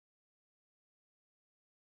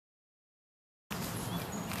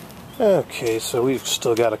Okay, so we've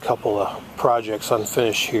still got a couple of projects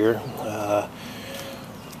unfinished here.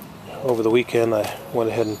 Over the weekend I went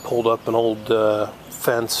ahead and pulled up an old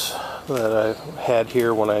fence that I had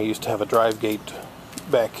here when I used to have a drive gate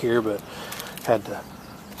back here, but had to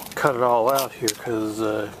cut it all out here because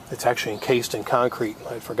it's actually encased in concrete.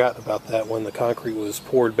 I'd forgotten about that when the concrete was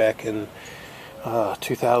poured back in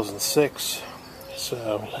 2006,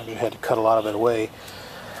 so I had to cut a lot of it away.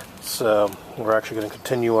 So we're actually going to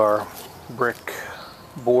continue our brick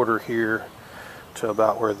border here to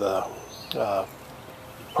about where the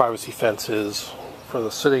privacy fence is for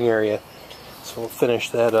the sitting area. So we'll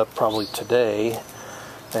finish that up probably today,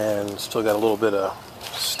 and still got a little bit of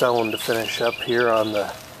stone to finish up here on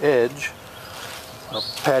the edge. Our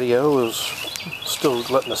patio is still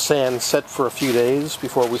letting the sand set for a few days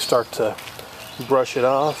before we start to brush it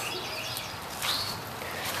off.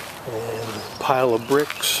 And pile of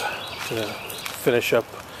bricks to finish up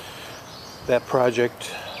that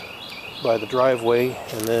project by the driveway,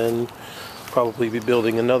 and then probably be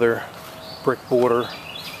building another brick border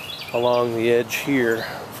along the edge here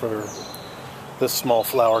for this small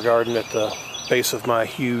flower garden at the base of my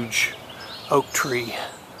huge oak tree.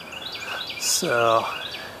 So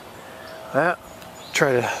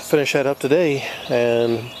try to finish that up today,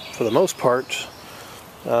 and for the most part,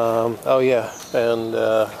 oh yeah, and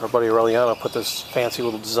our buddy Aureliano put this fancy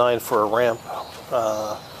little design for a ramp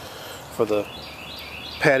for the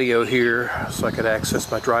patio here so I could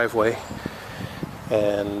access my driveway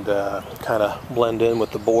and kind of blend in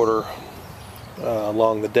with the border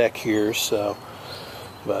along the deck here. So,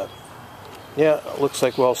 but yeah, it looks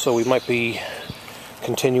like we might be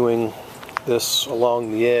continuing this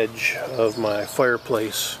along the edge of my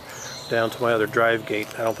fireplace down to my other drive gate.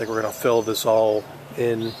 I don't think we're going to fill this all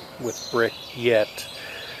in with brick yet.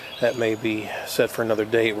 That may be set for another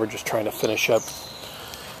date. We're just trying to finish up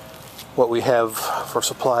what we have for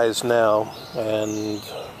supplies now, and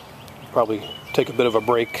probably take a bit of a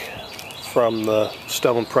break from the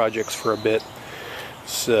stone projects for a bit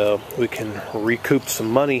so we can recoup some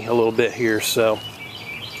money a little bit here. So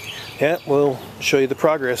yeah, we'll show you the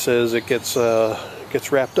progress as it gets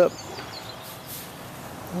wrapped up.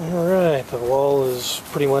 Alright, the wall is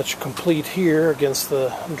pretty much complete here against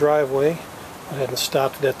the driveway. I hadn't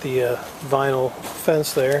stopped it at the vinyl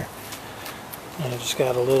fence there. I just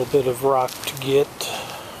got a little bit of rock to get.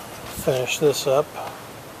 Finish this up.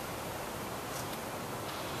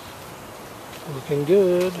 Looking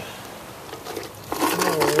good.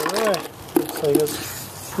 Alright, looks like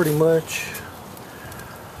it's pretty much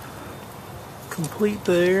complete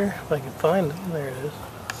there. If I can find it. There it is.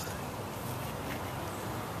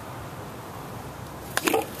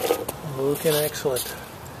 Looking excellent.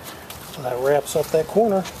 So that wraps up that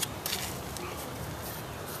corner.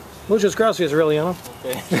 Muchas gracias, Aureliano.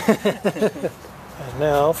 Okay. And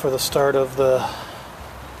now for the start of the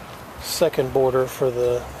second border for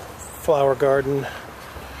the flower garden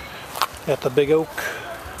at the big oak.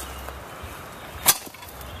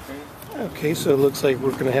 Okay, so it looks like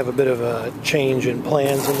we're going to have a bit of a change in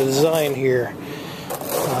plans in the design here.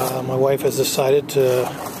 My wife has decided to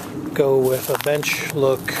go with a bench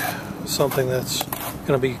look, something that's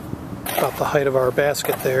going to be about the height of our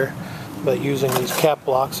basket there, but using these cap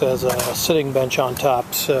blocks as a sitting bench on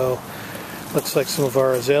top. So looks like some of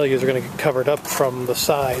our azaleas are going to get covered up from the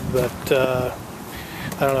side, but I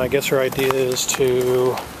don't know, I guess her idea is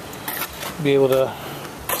to be able to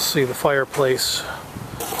see the fireplace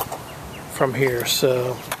from here.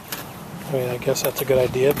 So I mean, I guess that's a good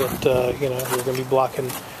idea, but you know, we're going to be blocking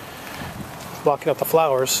up the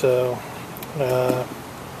flowers, so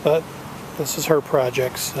but this is her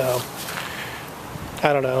project, so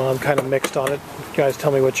I don't know, I'm kind of mixed on it. You guys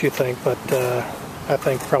tell me what you think, but I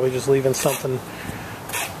think probably just leaving something,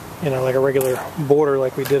 you know, like a regular border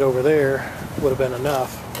like we did over there would have been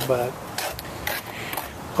enough, but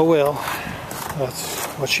oh well, that's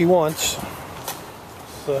what she wants.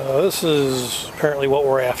 So this is apparently what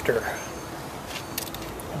we're after.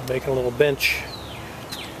 I'm making a little bench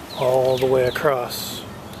all the way across.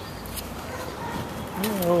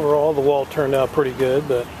 Overall, the wall turned out pretty good,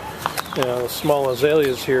 but you know, the small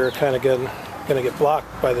azaleas here are kind of going to get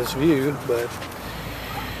blocked by this view, but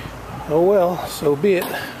oh well, so be it.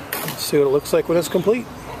 Let's see what it looks like when it's complete.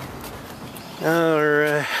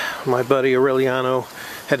 Alright, my buddy Aureliano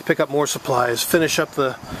had to pick up more supplies, finish up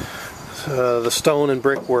the stone and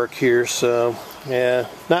brickwork here, so yeah,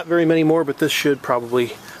 not very many more, but this should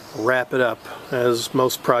probably wrap it up. As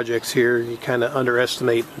most projects here, you kind of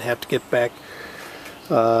underestimate and have to get back,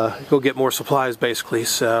 go get more supplies basically.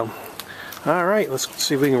 So alright, let's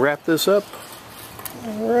see if we can wrap this up.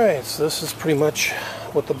 Alright, so this is pretty much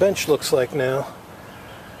what the bench looks like now.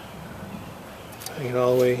 I get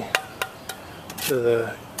all the way to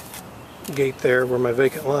the gate there where my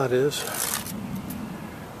vacant lot is.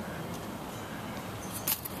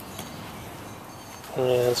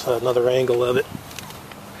 And that's another angle of it.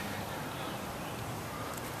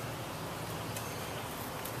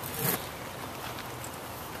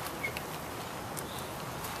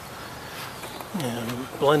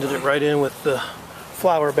 And blended it right in with the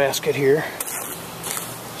flower basket here.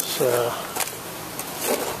 So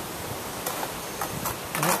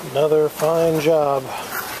another fine job.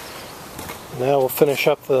 Now we'll finish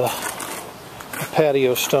up the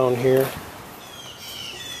patio stone here.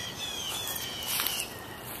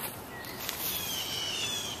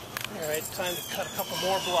 Alright, time to cut a couple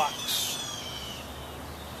more blocks.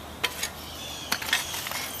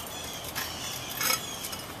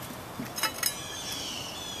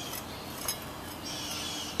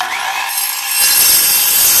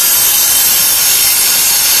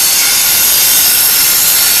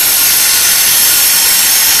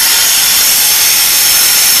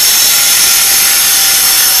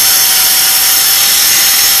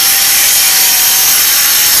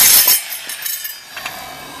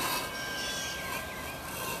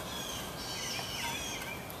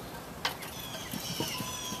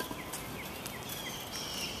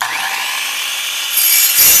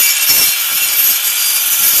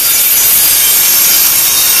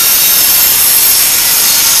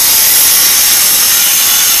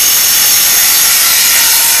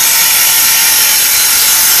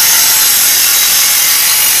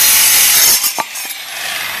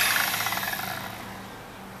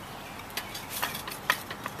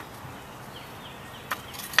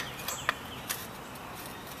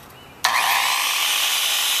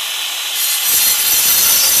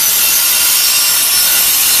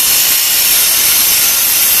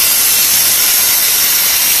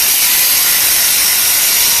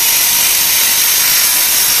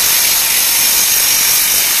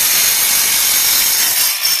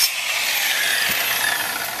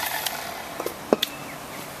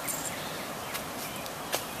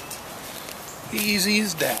 Easy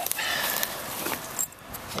as that.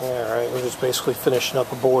 Alright, we're just basically finishing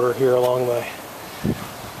up a border here along my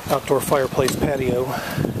outdoor fireplace patio.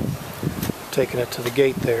 Taking it to the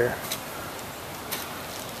gate there.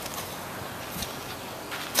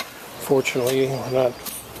 Fortunately, we're not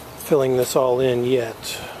filling this all in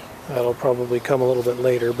yet. That'll probably come a little bit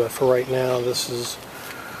later, but for right now this is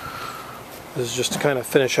just to kind of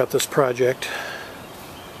finish up this project.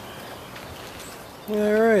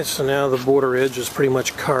 Alright, so now the border edge is pretty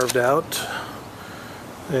much carved out,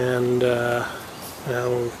 and now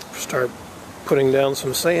we'll start putting down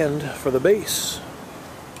some sand for the base.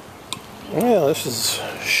 Well, this is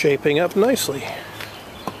shaping up nicely.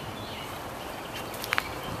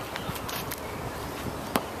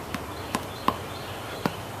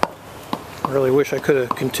 I really wish I could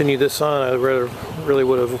have continued this on. I really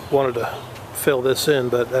would have wanted to fill this in,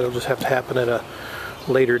 but that'll just have to happen at a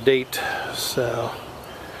later date. So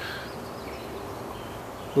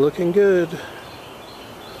looking good.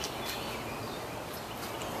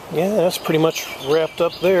 Yeah, that's pretty much wrapped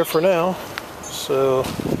up there for now. So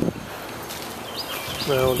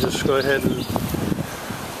now we'll just go ahead and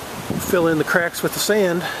fill in the cracks with the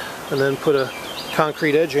sand and then put a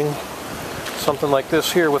concrete edging, something like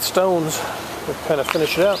this here with stones, to kind of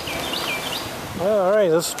finish it out. Alright,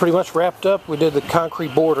 this is pretty much wrapped up. We did the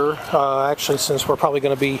concrete border. Actually, since we're probably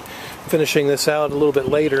going to be finishing this out a little bit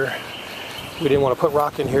later, we didn't want to put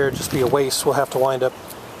rock in here, it'd just be a waste. We'll have to wind up,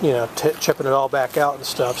 you know, chipping it all back out and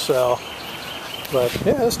stuff. So, but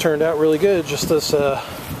yeah, this turned out really good. Just this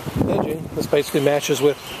edging. This basically matches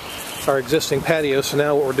with our existing patio. So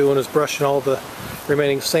now what we're doing is brushing all the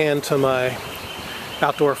remaining sand to my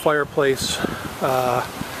outdoor fireplace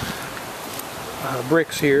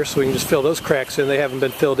bricks here, so we can just fill those cracks in. They haven't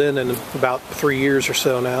been filled in about 3 years or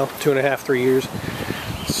so now, 2.5, 3 years.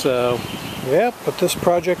 So, yeah, but this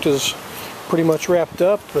project is pretty much wrapped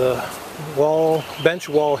up. The bench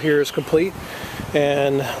wall here is complete,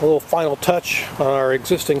 and a little final touch on our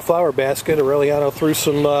existing flower basket. Aureliano threw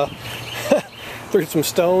some threw some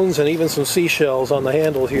stones and even some seashells on the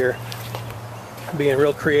handle here, being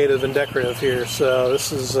real creative and decorative here. So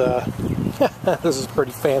this is this is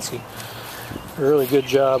pretty fancy. A really good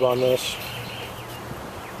job on this.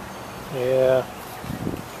 Yeah.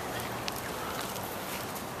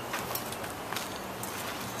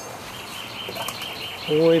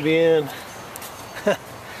 Muy bien.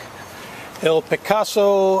 El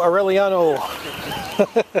Picasso Aureliano.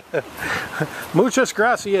 Muchas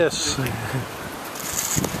gracias.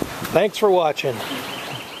 Thanks for watching.